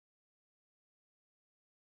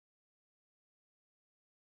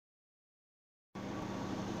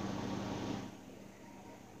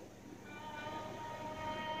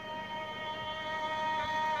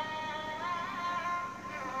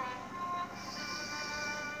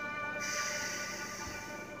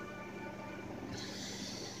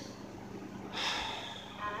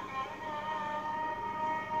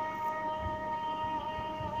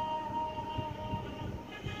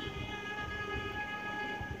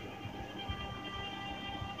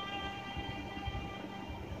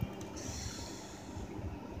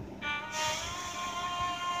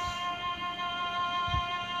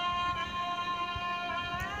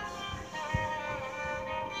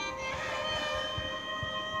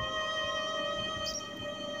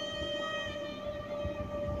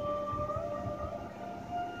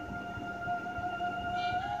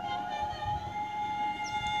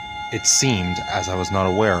It seemed as I was not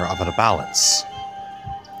aware of a balance.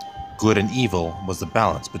 Good and evil was the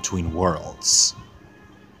balance between worlds.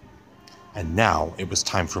 And now it was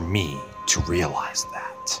time for me to realize that.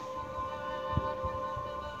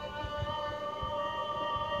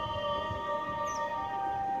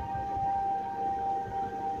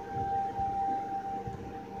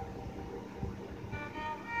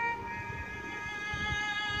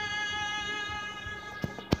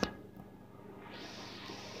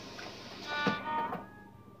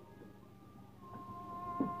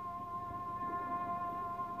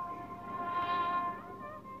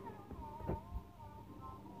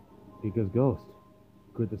 Because Ghost,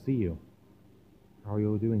 good to see you. How are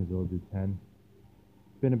you doing, Zilla Dude10?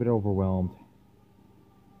 Been a bit overwhelmed.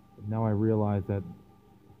 But now I realize that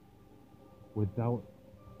with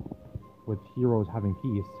heroes having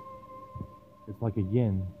peace, it's like a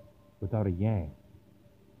yin without a yang.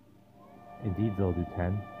 Indeed, Zilla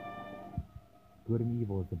Dude10. Good and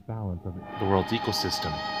evil is the balance of the world's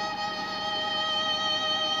ecosystem.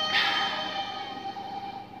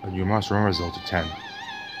 But you must remember, Zilla Dude10.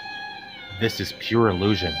 This is pure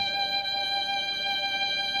illusion.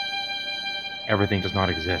 Everything does not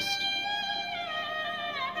exist.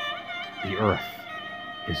 The Earth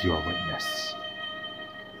is your witness.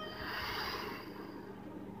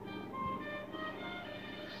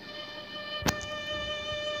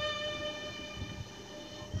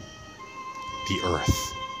 The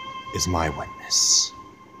Earth is my witness.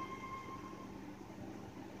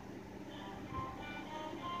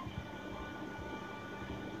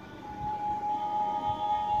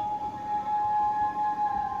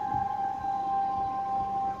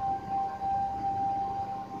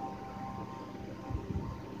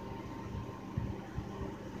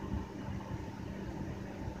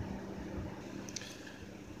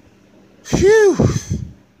 Phew!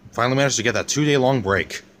 Finally managed to get that 2-day-long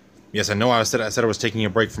break. Yes, I know I said I was taking a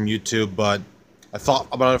break from YouTube, but I thought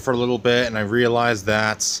about it for a little bit, and I realized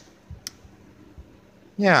that...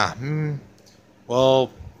 yeah, well,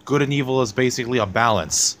 good and evil is basically a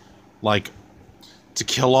balance. Like, to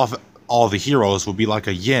kill off all the heroes would be like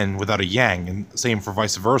a yin without a yang, and same for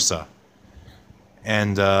vice versa.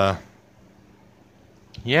 And,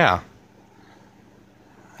 yeah.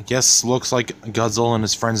 I guess looks like Godzilla and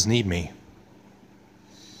his friends need me.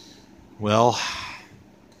 Well,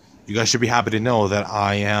 you guys should be happy to know that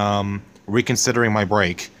I am reconsidering my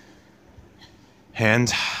break.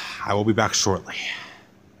 And I will be back shortly.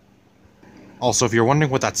 Also, if you're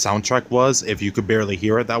wondering what that soundtrack was, if you could barely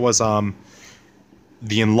hear it, that was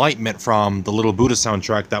the Enlightenment from the Little Buddha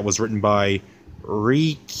soundtrack that was written by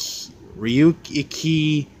Ryuichi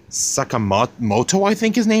Sakamoto, I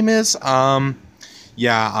think his name is.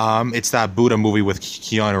 It's that Buddha movie with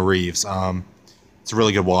Keanu Reeves. It's a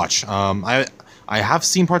really good watch. I have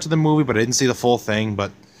seen parts of the movie, but I didn't see the full thing,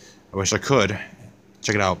 but I wish I could.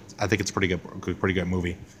 Check it out. I think it's a pretty good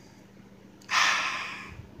movie.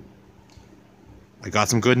 I got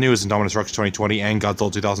some good news in Dominus Rex 2020 and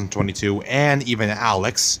Godzilla 2022, and even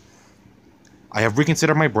Alex. I have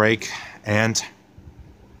reconsidered my break, and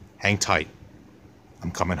hang tight.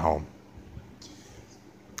 I'm coming home.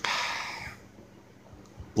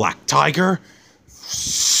 Black Tiger?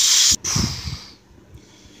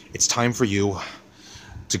 It's time for you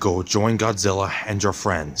to go join Godzilla and your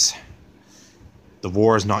friends. The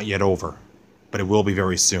war is not yet over, but it will be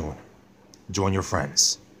very soon. Join your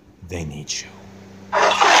friends. They need you.